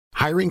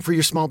Hiring for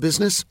your small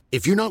business?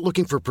 If you're not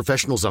looking for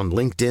professionals on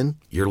LinkedIn,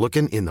 you're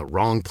looking in the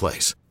wrong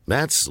place.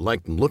 That's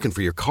like looking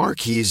for your car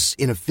keys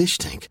in a fish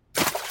tank.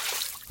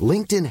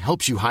 LinkedIn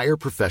helps you hire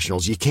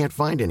professionals you can't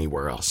find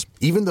anywhere else,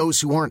 even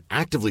those who aren't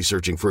actively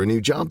searching for a new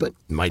job but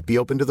might be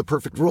open to the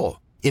perfect role.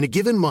 In a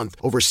given month,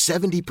 over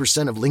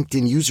 70% of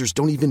LinkedIn users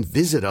don't even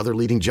visit other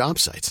leading job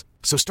sites.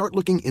 So start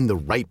looking in the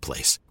right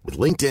place. With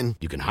LinkedIn,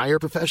 you can hire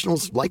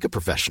professionals like a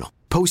professional.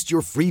 Post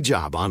your free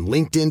job on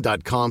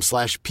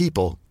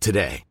linkedin.com/people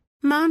today.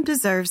 Mom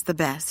deserves the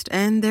best,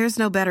 and there's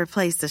no better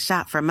place to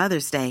shop for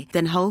Mother's Day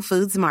than Whole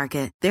Foods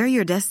Market. They're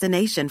your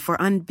destination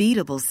for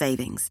unbeatable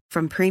savings,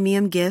 from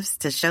premium gifts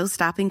to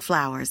show-stopping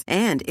flowers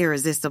and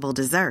irresistible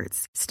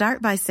desserts.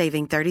 Start by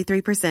saving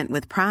 33%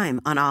 with Prime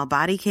on all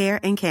body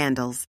care and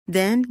candles.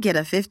 Then get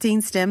a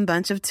 15-stem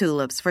bunch of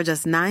tulips for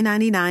just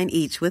 $9.99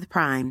 each with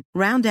Prime.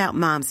 Round out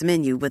Mom's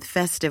menu with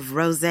festive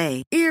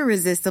rosé,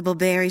 irresistible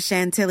berry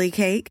chantilly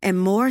cake,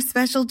 and more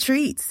special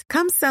treats.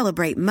 Come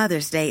celebrate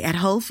Mother's Day at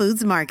Whole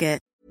Foods Market.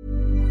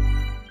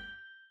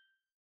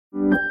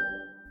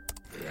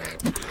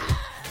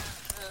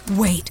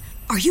 Wait,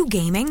 are you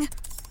gaming?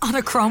 On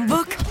a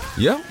Chromebook?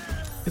 Yep.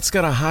 It's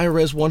got a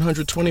high-res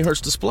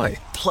 120Hz display,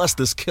 plus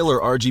this killer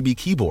RGB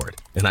keyboard.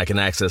 And I can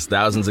access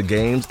thousands of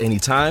games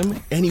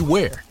anytime,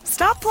 anywhere.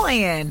 Stop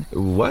playing.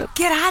 What?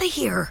 Get out of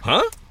here.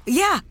 Huh?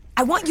 Yeah,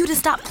 I want you to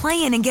stop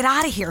playing and get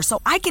out of here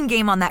so I can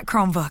game on that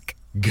Chromebook.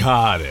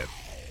 Got it.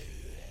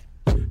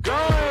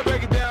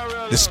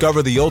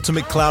 Discover the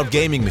ultimate cloud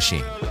gaming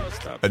machine.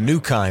 A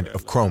new kind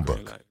of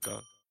Chromebook.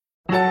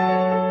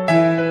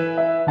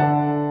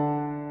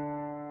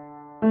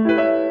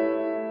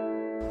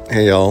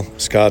 Hey y'all,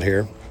 Scott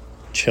here,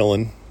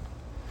 chilling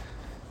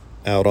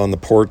out on the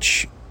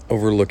porch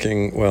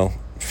overlooking,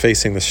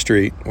 facing the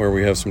street where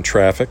we have some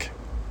traffic.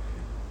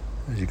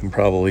 As you can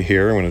probably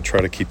hear, I'm going to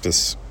try to keep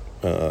this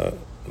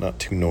not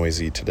too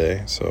noisy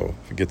today, so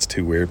if it gets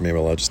too weird, maybe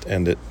I'll just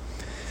end it.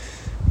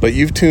 But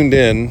you've tuned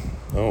in.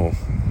 Oh,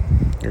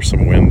 there's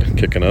some wind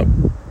kicking up.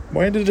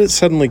 Why did it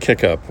suddenly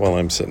kick up while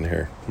I'm sitting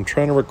here? I'm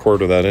trying to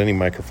record without any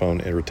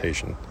microphone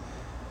irritation.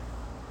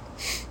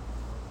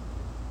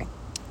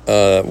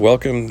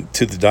 Welcome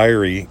to the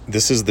diary.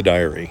 This is the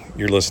diary.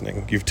 You're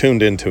listening. You've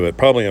tuned into it,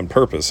 probably on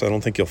purpose. I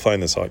don't think you'll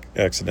find this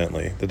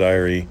accidentally. The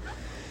diary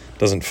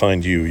doesn't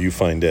find you. You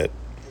find it.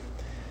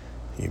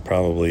 You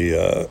probably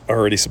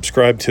already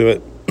subscribed to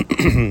it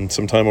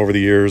sometime over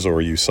the years,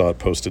 or you saw it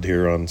posted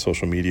here on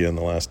social media in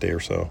the last day or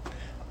so.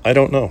 I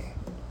don't know.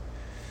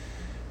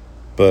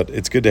 But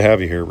it's good to have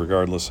you here,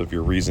 regardless of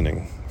your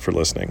reasoning for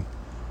listening.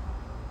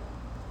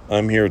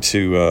 I'm here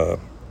to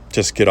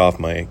just get off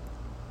my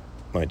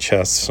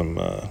chest some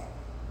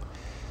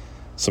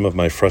of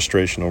my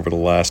frustration over the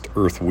last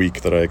Earth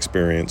week that I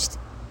experienced.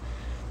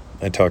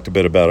 I talked a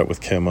bit about it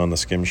with Kim on the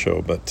Skim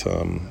Show, but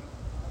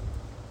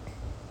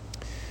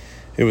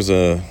it was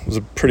a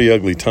pretty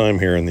ugly time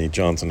here in the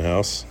Johnson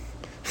house.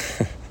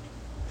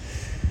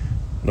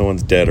 No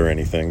one's dead or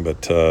anything,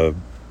 but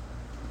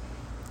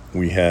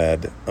we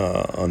had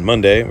on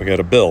Monday we got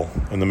a bill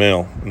in the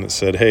mail, and it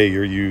said, "Hey,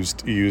 you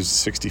used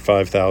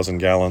 65,000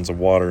 gallons of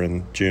water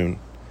in June.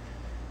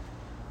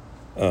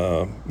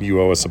 You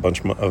owe us a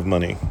bunch of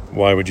money.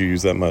 Why would you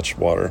use that much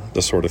water?"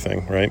 This sort of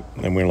thing, right?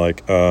 And we're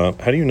like,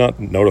 how do you not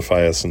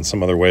notify us in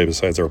some other way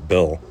besides our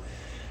bill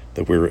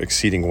that we're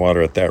exceeding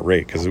water at that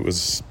rate? Because it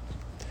was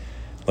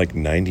like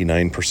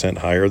 99%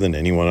 higher than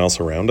anyone else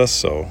around us,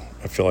 so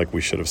I feel like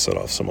we should have set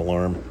off some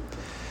alarm.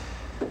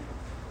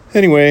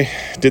 Anyway,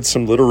 did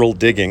some literal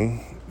digging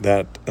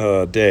that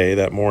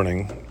that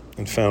morning,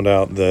 and found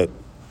out that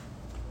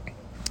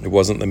it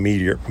wasn't the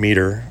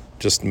meter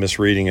just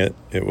misreading it.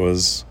 It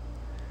was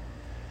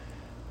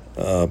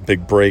a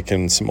big break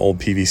in some old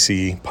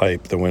PVC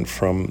pipe that went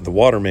from the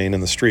water main in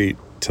the street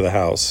to the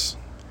house.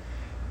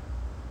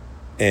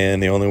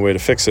 And the only way to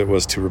fix it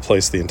was to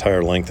replace the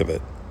entire length of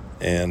it.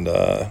 And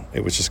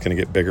it was just going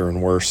to get bigger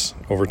and worse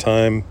over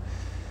time.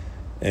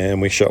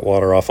 And we shut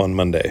water off on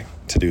Monday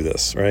to do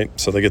this, right?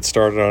 So they get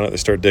started on it. They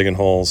start digging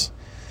holes.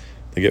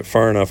 They get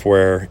far enough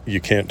where you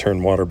can't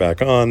turn water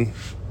back on.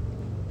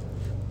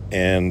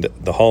 And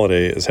the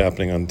holiday is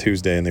happening on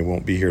Tuesday, and they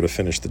won't be here to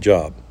finish the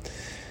job.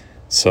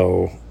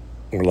 So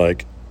we're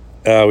like,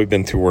 we've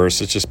been through worse.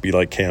 Let's just be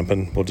like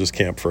camping. We'll just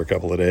camp for a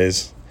couple of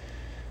days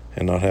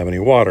and not have any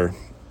water.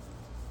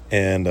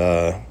 And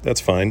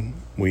that's fine.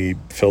 We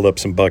filled up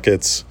some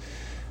buckets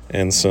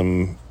and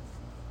some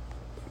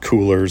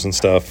coolers and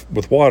stuff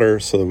with water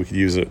so that we could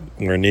use it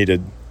where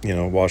needed,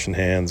 washing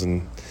hands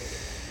and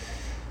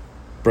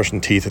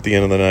brushing teeth at the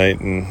end of the night.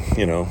 And,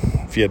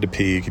 if you had to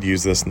pee, you could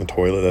use this in the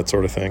toilet, that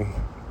sort of thing.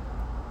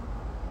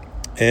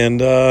 And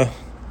that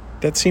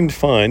seemed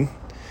fine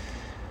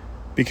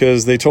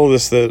because they told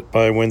us that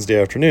by Wednesday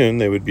afternoon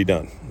they would be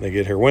done. They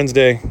get here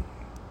Wednesday.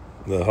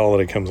 The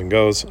holiday comes and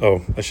goes.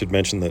 Oh, I should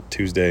mention that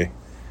Tuesday,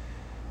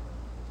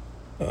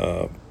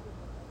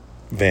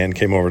 Van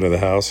came over to the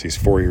house. He's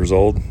 4 years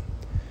old.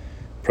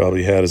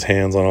 Probably had his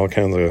hands on all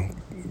kinds of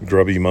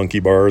grubby monkey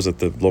bars at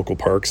the local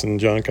parks and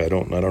junk. I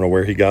don't know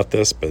where he got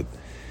this, but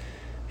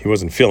he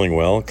wasn't feeling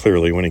well,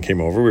 clearly, when he came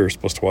over. We were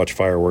supposed to watch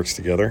fireworks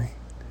together.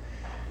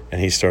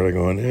 And he started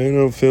going, I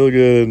don't feel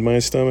good. My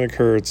stomach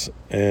hurts.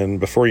 And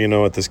before you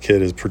know it, this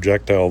kid is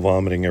projectile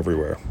vomiting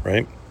everywhere,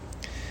 right?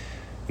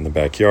 In the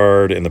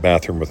backyard, in the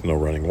bathroom with no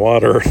running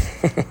water.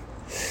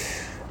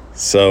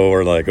 So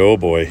we're like, oh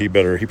boy, he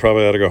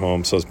probably ought to go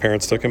home. So his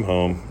parents took him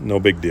home. No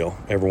big deal.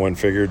 Everyone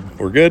figured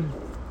we're good.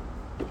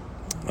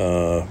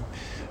 And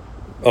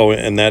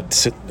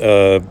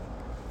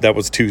that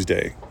was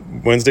Tuesday.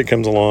 Wednesday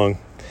comes along,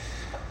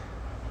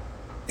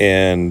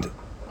 and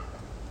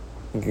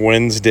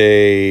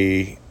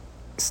Wednesday,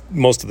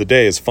 most of the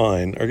day is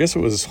fine. Or I guess it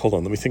was, hold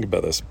on, let me think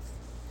about this.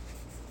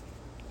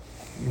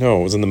 No,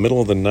 it was in the middle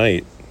of the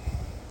night.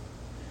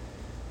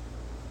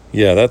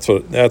 Yeah, that's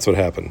what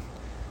happened.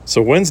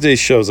 So Wednesday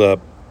shows up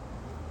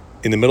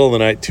in the middle of the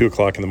night, 2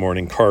 o'clock in the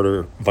morning,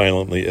 Carter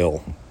violently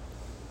ill.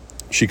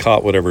 She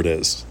caught whatever it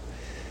is.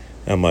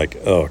 I'm like,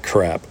 oh,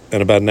 crap.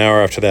 And about an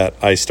hour after that,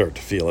 I start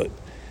to feel it.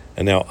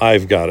 And now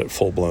I've got it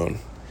full blown.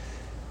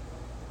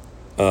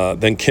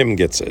 Then Kim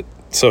gets it.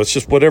 So it's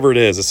just whatever it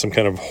is. It's some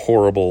kind of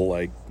horrible,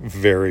 like,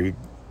 very,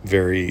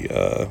 very,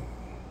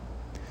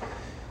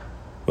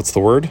 what's the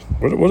word?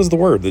 What is the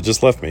word that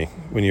just left me?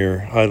 When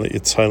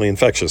it's highly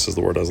infectious is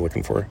the word I was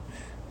looking for.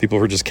 People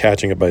were just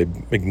catching it by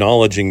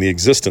acknowledging the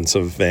existence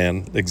of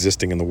Van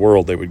existing in the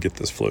world. They would get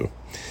this flu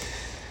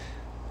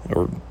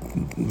or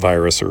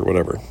virus or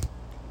whatever.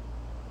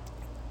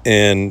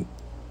 And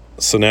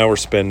so now we're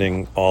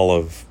spending all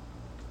of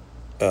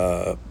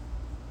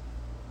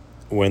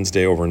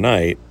Wednesday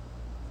overnight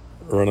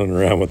running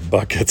around with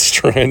buckets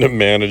trying to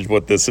manage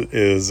what this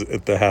is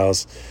at the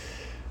house.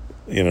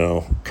 You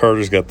know,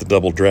 Carter's got the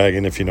double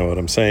dragon, if you know what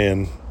I'm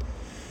saying.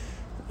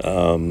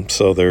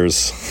 So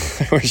there's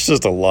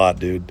just a lot,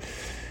 dude.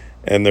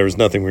 And there's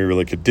nothing we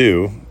really could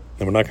do.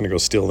 And we're not going to go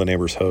steal the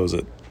neighbor's hose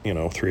at,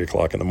 3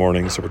 o'clock in the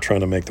morning. So we're trying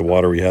to make the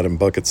water we had in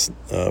buckets,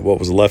 what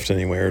was left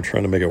anywhere,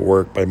 trying to make it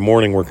work. By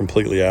morning, we're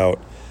completely out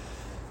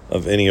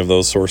of any of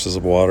those sources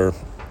of water.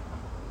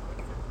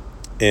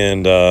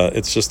 And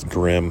it's just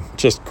grim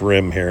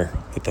here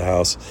at the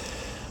house.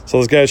 So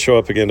those guys show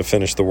up again to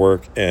finish the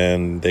work,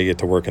 and they get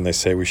to work and they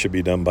say we should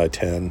be done by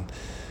 10.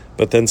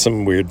 But then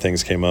some weird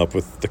things came up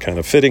with the kind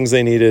of fittings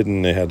they needed,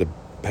 and they had to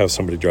have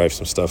somebody drive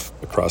some stuff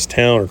across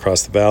town or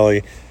across the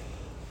valley.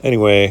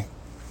 Anyway,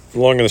 the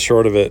long and the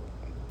short of it,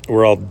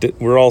 we're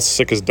all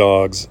sick as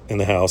dogs in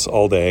the house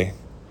all day.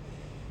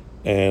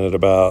 And at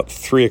about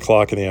 3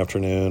 o'clock in the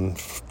afternoon,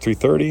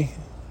 3:30,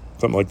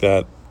 something like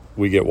that,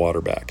 we get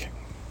water back.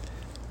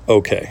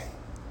 Okay.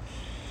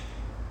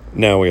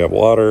 Now we have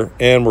water,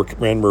 and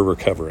we're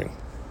recovering.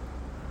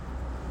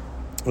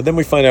 But then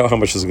we find out how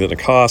much it's going to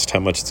cost, how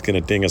much it's going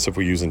to ding us if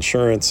we use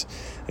insurance.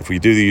 If we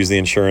do use the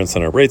insurance,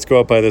 then our rates go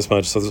up by this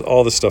much. So there's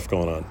all this stuff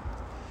going on.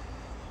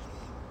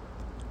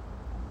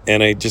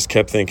 And I just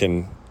kept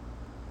thinking,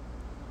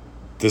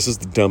 this is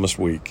the dumbest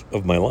week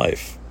of my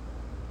life.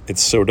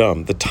 It's so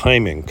dumb. The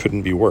timing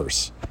couldn't be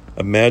worse.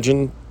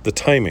 Imagine the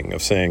timing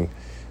of saying,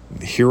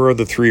 here are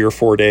the 3 or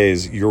 4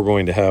 days you're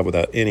going to have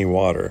without any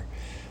water.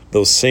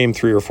 Those same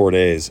 3 or 4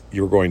 days,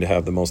 you're going to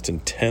have the most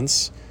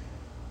intense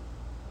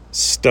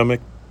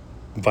stomach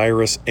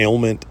virus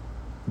ailment,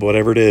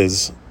 whatever it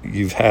is,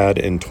 you've had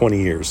in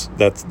 20 years.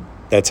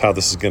 That's how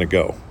this is going to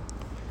go.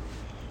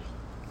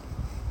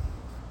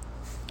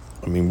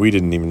 I mean, we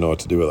didn't even know what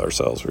to do with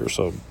ourselves. We were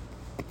so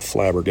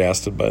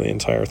flabbergasted by the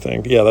entire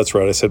thing. Yeah, that's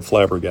right. I said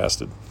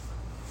flabbergasted.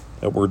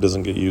 That word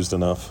doesn't get used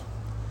enough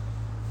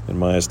in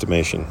my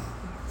estimation.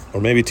 Or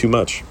maybe too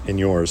much in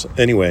yours.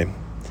 Anyway,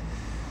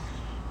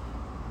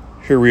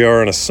 here we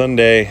are on a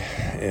Sunday,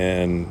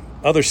 and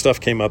other stuff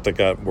came up that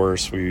got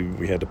worse.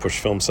 We had to push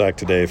Film Sack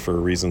today for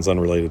reasons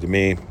unrelated to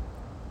me.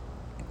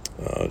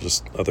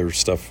 Just other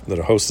stuff that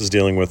a host is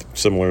dealing with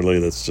similarly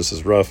that's just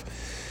as rough.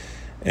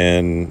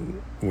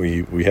 And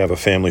we have a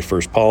family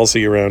first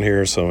policy around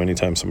here, so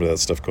anytime some of that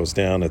stuff goes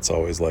down, it's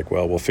always like,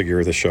 well, we'll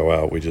figure the show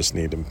out. We just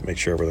need to make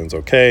sure everything's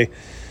okay.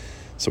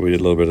 So we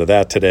did a little bit of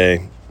that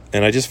today.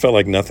 And I just felt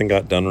like nothing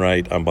got done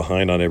right. I'm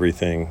behind on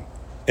everything.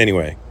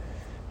 Anyway,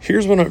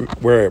 here's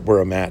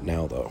where I'm at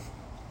now, though.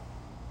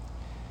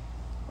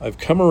 I've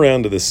come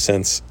around to this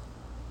sense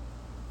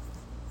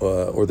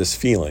or this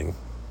feeling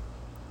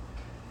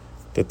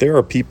that there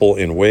are people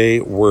in way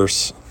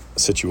worse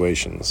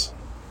situations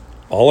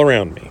all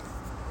around me.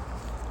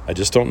 I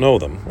just don't know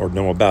them or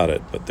know about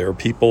it, but there are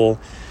people.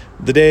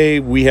 The day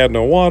we had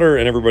no water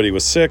and everybody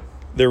was sick,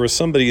 there was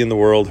somebody in the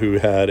world who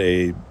had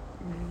a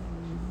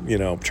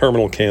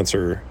terminal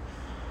cancer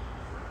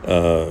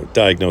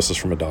diagnosis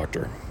from a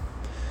doctor.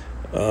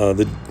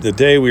 The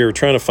day we were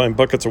trying to find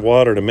buckets of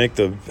water to make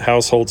the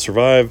household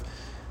survive,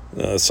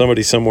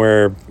 somebody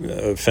somewhere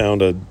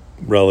found a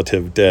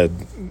relative dead,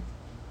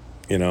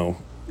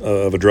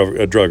 of a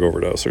drug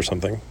overdose or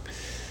something.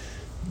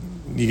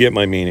 You get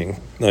my meaning.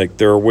 Like,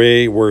 there are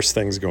way worse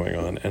things going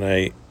on, and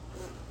I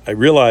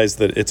realize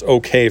that it's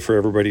okay for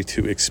everybody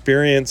to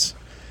experience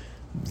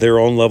their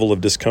own level of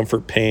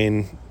discomfort,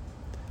 pain,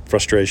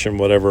 frustration,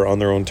 whatever, on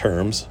their own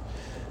terms.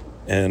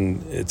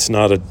 and it's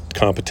not a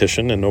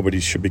competition, and nobody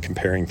should be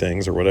comparing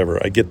things or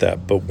whatever. I get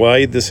that. But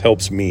why this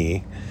helps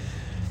me,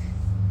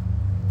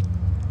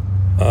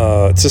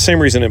 it's the same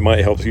reason it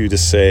might help you to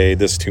say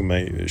this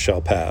too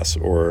shall pass,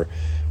 or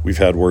we've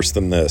had worse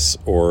than this,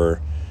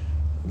 or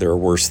there are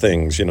worse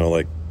things,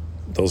 like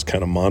those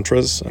kind of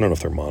mantras. I don't know if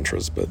they're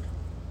mantras, but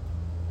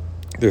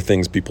they're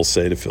things people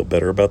say to feel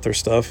better about their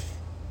stuff.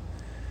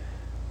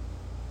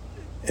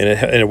 And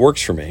it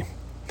works for me.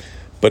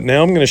 But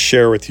now I'm going to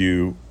share with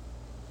you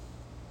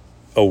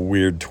a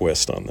weird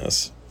twist on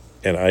this.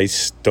 And I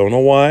don't know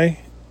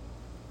why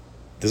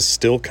this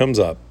still comes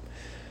up.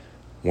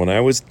 When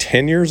I was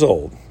 10 years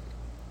old,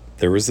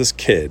 there was this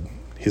kid.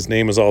 His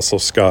name is also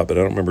Scott, but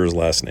I don't remember his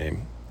last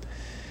name.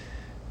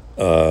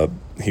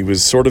 He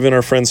was sort of in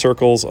our friend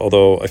circles,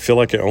 although I feel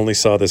like I only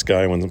saw this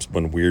guy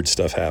when weird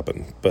stuff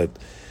happened. But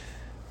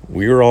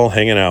we were all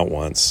hanging out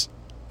once,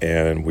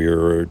 and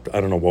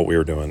I don't know what we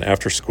were doing,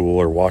 after school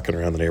or walking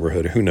around the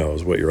neighborhood. Who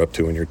knows what you're up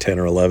to when you're 10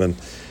 or 11.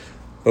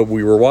 But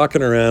we were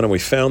walking around, and we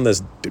found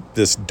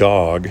this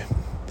dog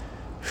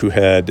who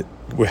had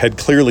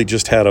clearly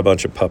just had a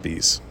bunch of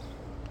puppies.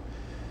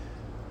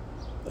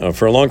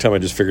 For a long time, I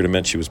just figured it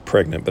meant she was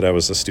pregnant, but I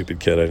was a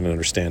stupid kid. I didn't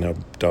understand how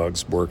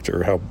dogs worked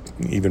or how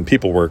even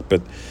people work.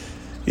 But,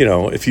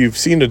 if you've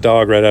seen a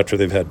dog right after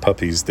they've had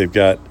puppies, they've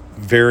got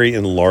very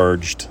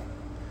enlarged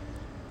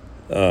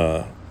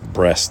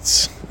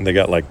breasts, and they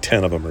got like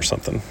 10 of them or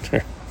something,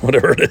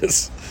 whatever it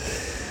is.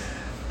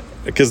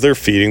 Because they're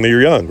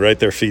young, right?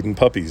 They're feeding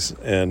puppies.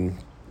 And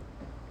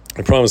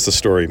I promise the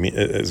story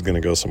is going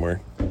to go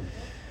somewhere. The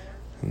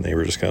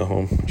neighbor just got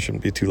home.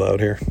 Shouldn't be too loud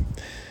here.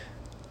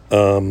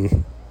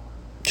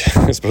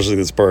 Especially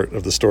this part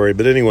of the story.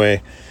 But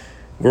anyway,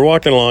 we're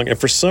walking along, and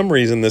for some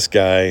reason this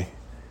guy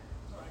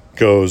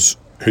goes,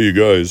 "Hey, you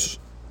guys,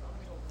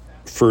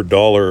 for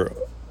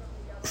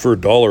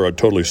 $1, I'd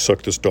totally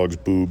suck this dog's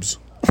boobs."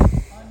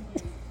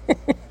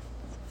 And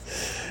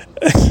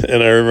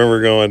I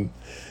remember going,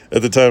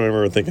 at the time I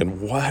remember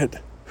thinking,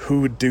 what?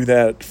 Who would do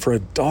that for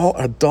 $1?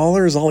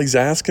 $1 is all he's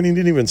asking? He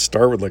didn't even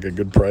start with like a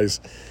good price.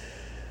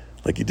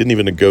 Like, he didn't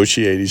even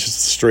negotiate. He's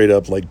just straight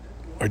up like,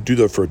 "I'd do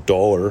that for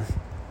 $1.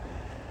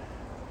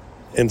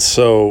 And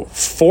so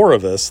 4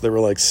 of us, there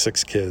were like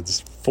 6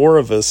 kids, 4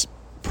 of us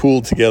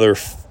pooled together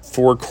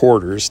 4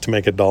 quarters to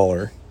make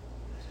 $1.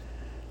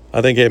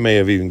 I think I may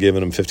have even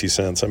given him 50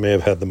 cents. I may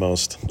have had the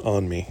most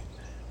on me.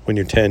 When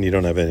you're 10, you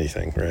don't have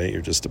anything, right?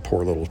 You're just a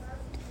poor little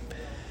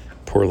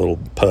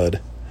pud.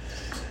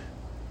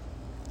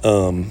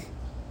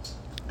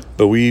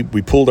 But we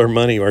pulled our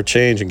money, our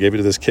change, and gave it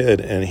to this kid,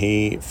 and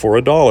he, for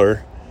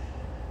 $1,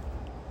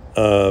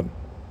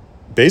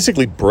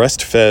 basically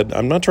breastfed.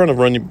 I'm not trying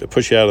to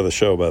push you out of the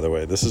show, by the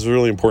way. This is a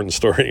really important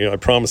story. I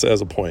promise it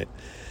has a point.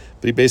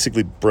 But he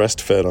basically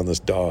breastfed on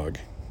this dog,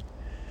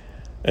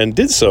 and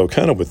did so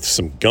kind of with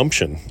some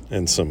gumption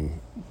and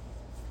some,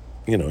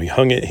 he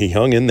hung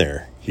in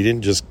there. He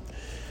didn't just,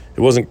 it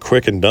wasn't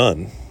quick and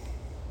done.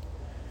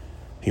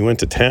 He went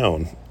to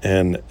town,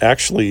 and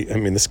actually,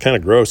 this is kind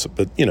of gross,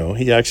 but,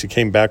 he actually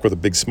came back with a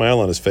big smile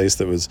on his face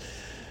that was,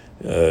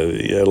 he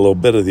had a little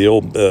bit of the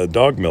old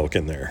dog milk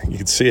in there. You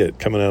could see it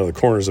coming out of the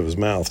corners of his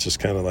mouth, just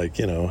kind of like,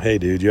 "Hey,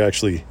 dude, you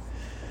actually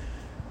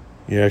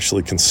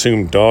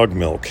consumed dog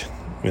milk,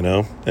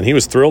 And he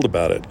was thrilled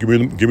about it. Give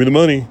me the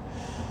money.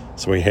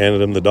 So we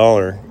handed him the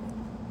 $1.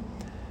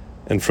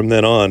 And from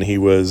then on, he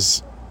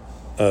was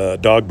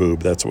Dog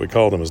Boob. That's what we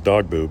called him, was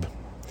Dog Boob.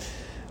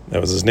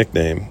 That was his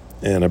nickname.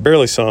 And I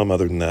barely saw him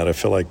other than that. I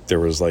feel like there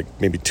was like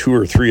maybe 2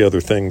 or 3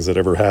 other things that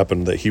ever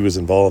happened that he was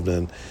involved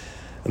in.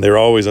 And they were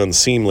always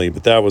unseemly,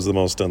 but that was the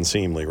most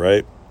unseemly,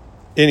 right?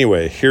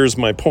 Anyway, here's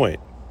my point.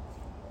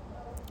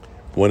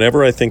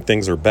 Whenever I think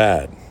things are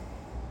bad,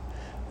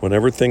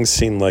 whenever things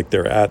seem like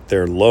they're at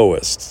their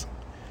lowest,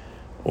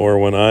 or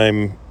when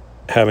I'm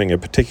having a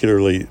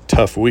particularly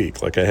tough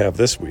week, like I have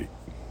this week,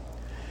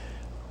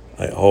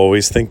 I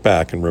always think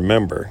back and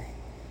remember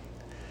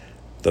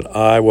that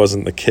I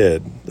wasn't the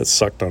kid that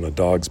sucked on a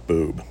dog's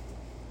boob.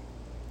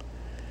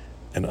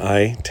 And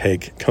I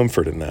take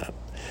comfort in that.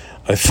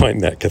 I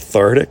find that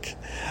cathartic.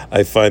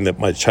 I find that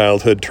my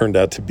childhood turned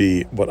out to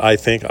be what I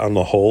think on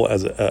the whole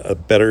as a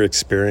better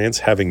experience,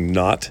 having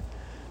not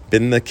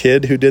been the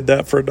kid who did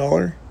that for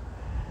 $1.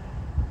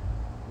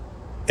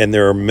 And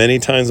there are many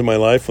times in my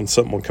life when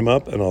something will come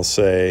up and I'll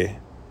say,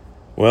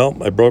 "Well,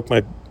 I broke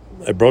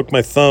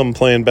my thumb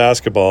playing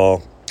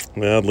basketball.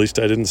 Well, at least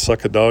I didn't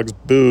suck a dog's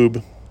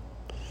boob."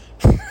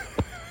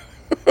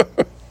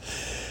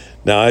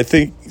 Now, I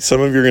think some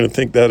of you are going to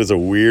think that is a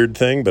weird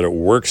thing, but it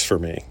works for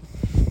me.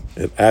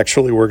 It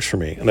actually works for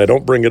me. And I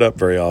don't bring it up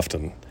very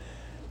often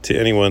to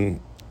anyone.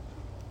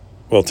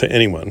 Well, to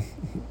anyone.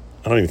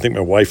 I don't even think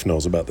my wife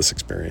knows about this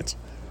experience.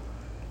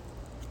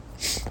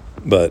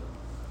 But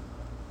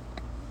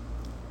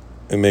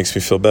it makes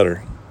me feel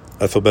better.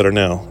 I feel better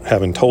now,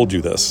 having told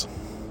you this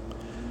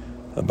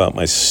about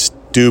my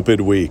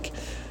stupid week.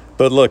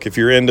 But look, if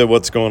you're into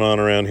what's going on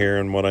around here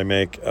and what I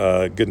make,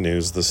 good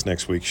news. This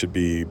next week should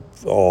be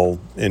all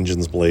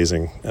engines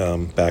blazing,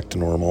 back to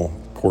normal.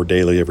 Of Hardcore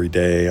Daily every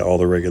day, all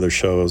the regular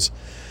shows,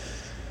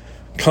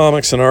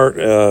 comics and art,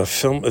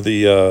 film.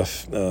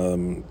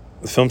 The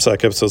Film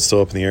Sack episode's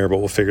still up in the air, but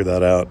we'll figure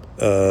that out.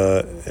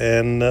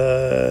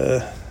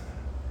 The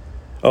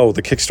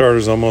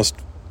Kickstarter's almost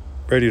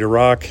ready to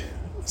rock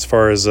as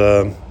far as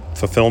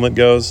fulfillment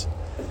goes.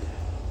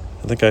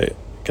 I think I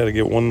got to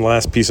get one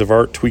last piece of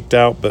art tweaked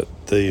out, but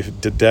the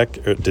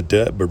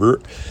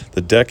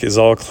deck is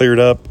all cleared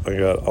up. I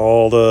got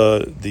all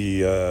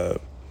the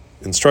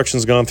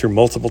instructions gone through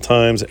multiple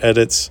times,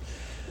 edits,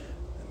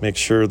 make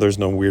sure there's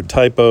no weird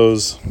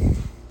typos.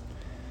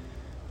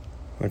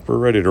 Like, we're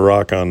ready to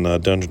rock on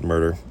Dungeon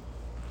Murder.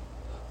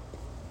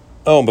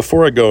 Oh, and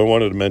before I go, I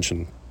wanted to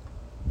mention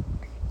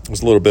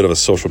there's a little bit of a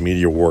social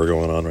media war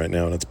going on right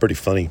now, and it's pretty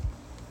funny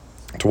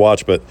to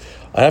watch, but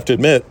I have to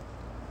admit,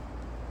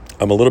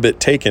 I'm a little bit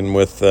taken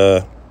with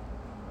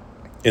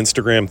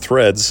Instagram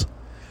Threads.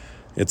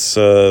 It's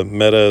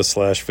Meta /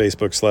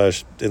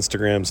 Facebook /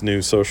 Instagram's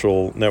new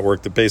social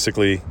network that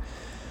basically,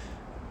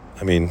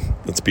 I mean,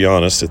 let's be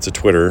honest, it's a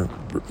Twitter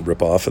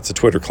ripoff. It's a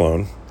Twitter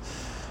clone.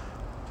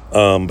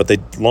 But they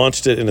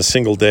launched it in a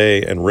single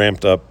day and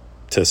ramped up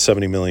to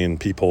 70 million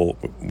people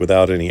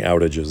without any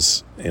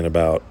outages in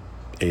about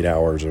 8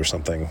 hours or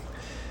something.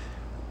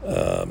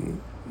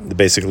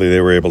 Basically,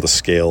 they were able to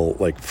scale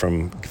like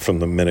from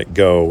the minute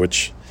go,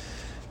 which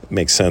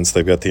makes sense.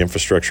 They've got the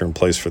infrastructure in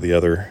place for the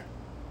other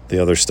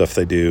stuff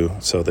they do,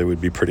 so they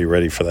would be pretty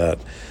ready for that.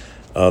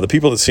 The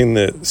people that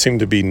seem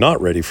to be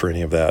not ready for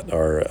any of that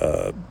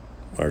are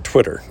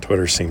Twitter.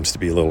 Twitter seems to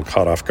be a little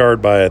caught off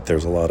guard by it.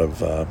 There's a lot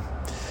of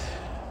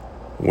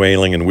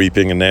wailing and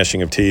weeping and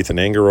gnashing of teeth and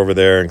anger over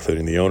there,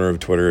 including the owner of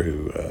Twitter,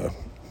 who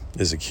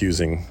is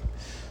accusing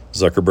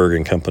Zuckerberg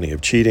and company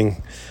of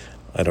cheating.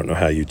 I don't know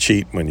how you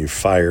cheat when you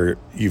fire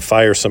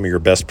some of your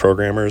best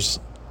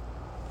programmers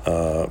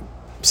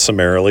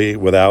summarily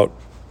without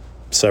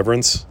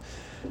severance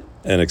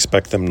and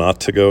expect them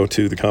not to go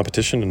to the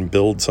competition and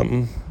build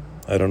something.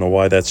 I don't know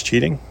why that's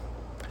cheating.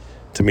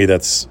 To me,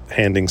 that's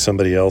handing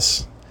somebody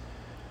else.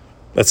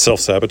 That's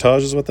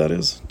self-sabotage is what that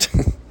is.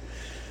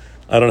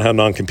 I don't know how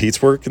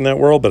non-competes work in that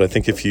world, but I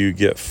think if you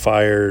get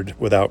fired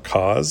without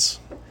cause,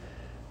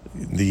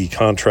 the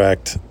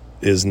contract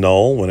is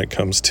null when it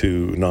comes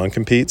to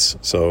non-competes.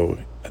 So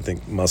I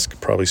think Musk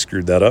probably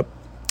screwed that up.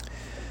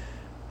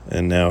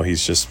 And now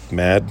he's just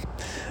mad.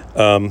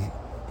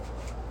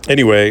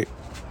 Anyway,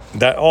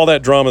 all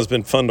that drama has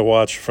been fun to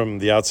watch from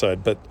the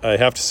outside, but I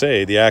have to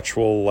say the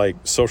actual like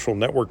social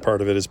network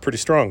part of it is pretty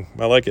strong.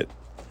 I like it.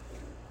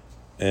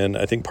 And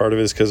I think part of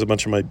it is because a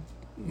bunch of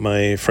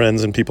my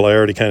friends and people I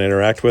already kind of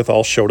interact with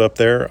all showed up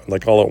there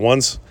like all at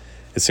once.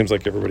 It seems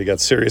like everybody got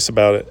serious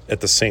about it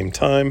at the same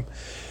time.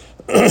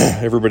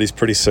 Everybody's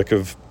pretty sick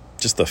of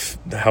just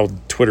how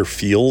Twitter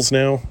feels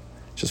now.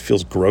 It just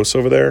feels gross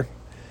over there.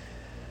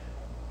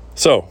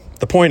 So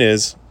the point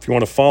is, if you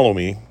want to follow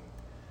me,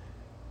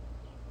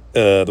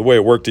 the way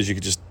it worked is you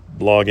could just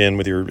log in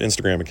with your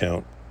Instagram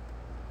account,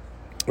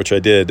 which I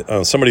did.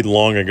 Somebody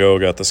long ago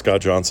got the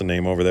Scott Johnson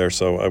name over there,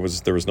 so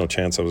there was no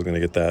chance I was going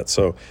to get that.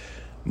 So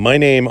my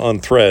name on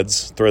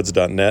Threads,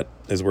 threads.net,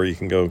 is where you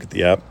can go get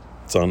the app.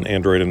 It's on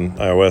Android and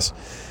iOS.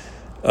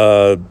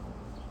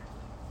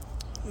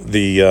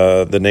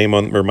 The name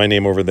my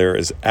name over there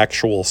is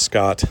Actual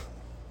Scott,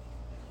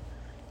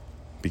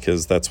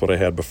 because that's what I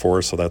had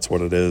before, so that's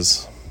what it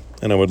is.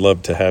 And I would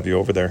love to have you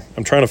over there.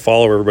 I'm trying to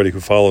follow everybody who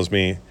follows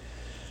me.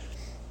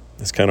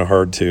 It's kind of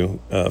hard to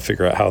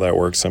figure out how that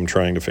works. I'm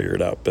trying to figure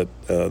it out, but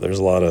there's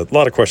a lot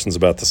of questions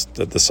about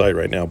the site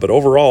right now. But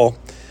overall,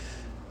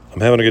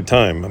 I'm having a good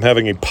time. I'm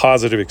having a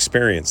positive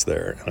experience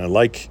there, and I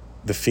like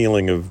the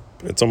feeling of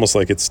it's almost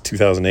like it's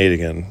 2008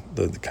 again.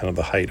 The kind of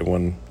the height of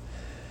when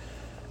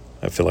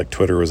I feel like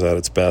Twitter was at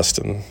its best,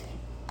 and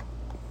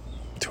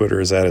Twitter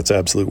is at its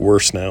absolute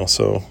worst now.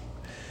 So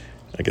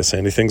I guess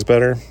anything's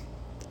better.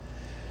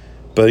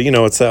 But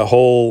it's that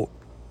whole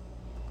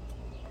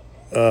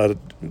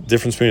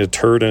difference between a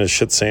turd and a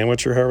shit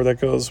sandwich, or however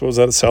that goes. What was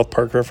that, a South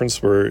Park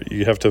reference where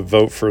you have to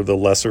vote for the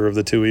lesser of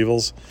the two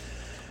evils?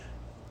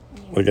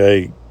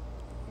 Like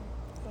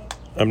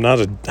I'm not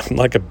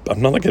like a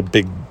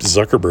big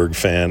Zuckerberg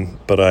fan,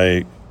 but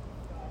I'd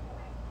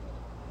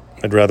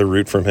rather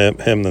root for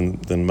him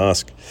than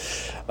Musk.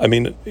 I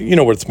mean,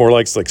 what it's more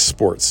like? It's like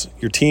sports.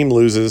 Your team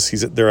loses,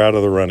 they're out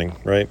of the running,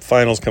 right?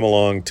 Finals come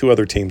along, two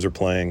other teams are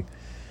playing.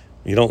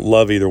 You don't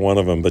love either one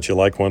of them, but you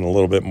like one a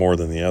little bit more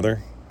than the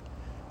other.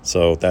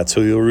 So that's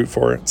who you'll root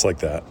for. It's like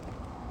that.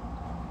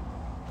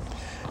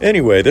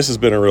 Anyway, this has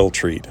been a real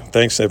treat.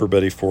 Thanks,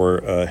 everybody,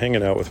 for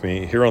hanging out with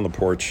me here on the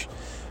porch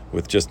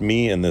with just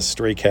me and this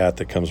stray cat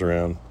that comes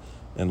around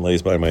and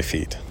lays by my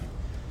feet.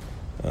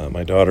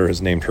 My daughter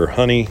has named her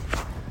Honey.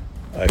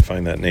 I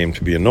find that name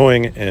to be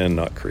annoying and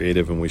not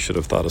creative, and we should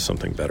have thought of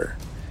something better.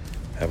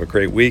 Have a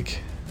great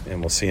week,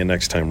 and we'll see you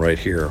next time right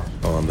here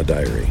on The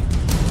Diary.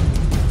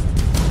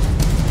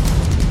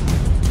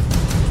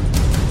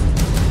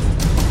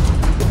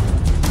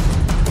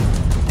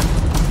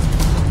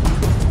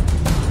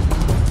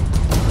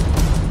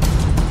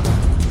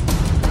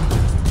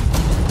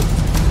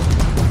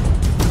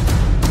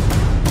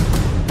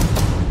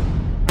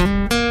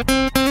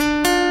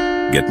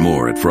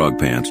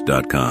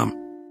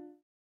 frogpants.com.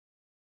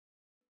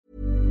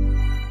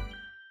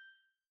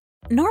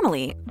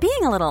 Normally,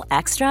 being a little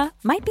extra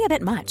might be a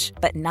bit much,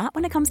 but not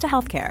when it comes to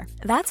healthcare.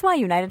 That's why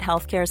United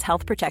Healthcare's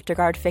Health Protector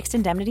Guard fixed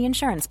indemnity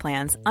insurance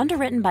plans,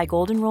 underwritten by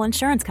Golden Rule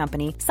Insurance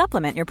Company,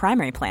 supplement your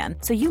primary plan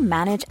so you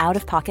manage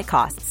out-of-pocket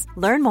costs.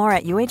 Learn more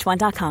at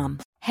uh1.com.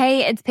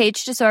 Hey, it's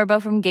Paige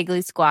DeSorbo from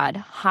Giggly Squad.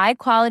 High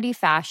quality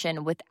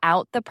fashion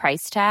without the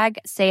price tag.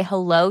 Say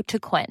hello to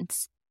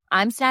Quince.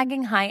 I'm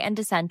snagging high-end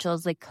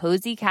essentials like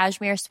cozy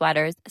cashmere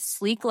sweaters,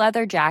 sleek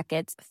leather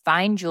jackets,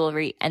 fine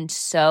jewelry, and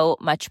so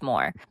much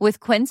more. With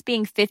Quince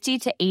being 50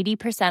 to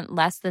 80%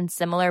 less than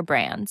similar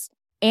brands.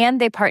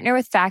 And they partner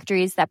with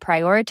factories that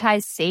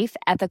prioritize safe,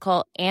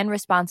 ethical, and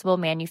responsible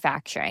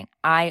manufacturing.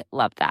 I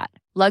love that.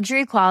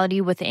 Luxury quality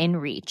within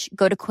reach.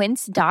 Go to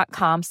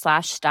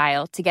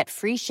quince.com/style to get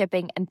free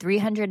shipping and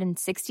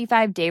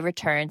 365-day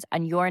returns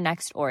on your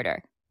next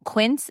order.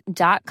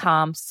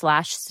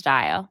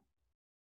 Quince.com/style.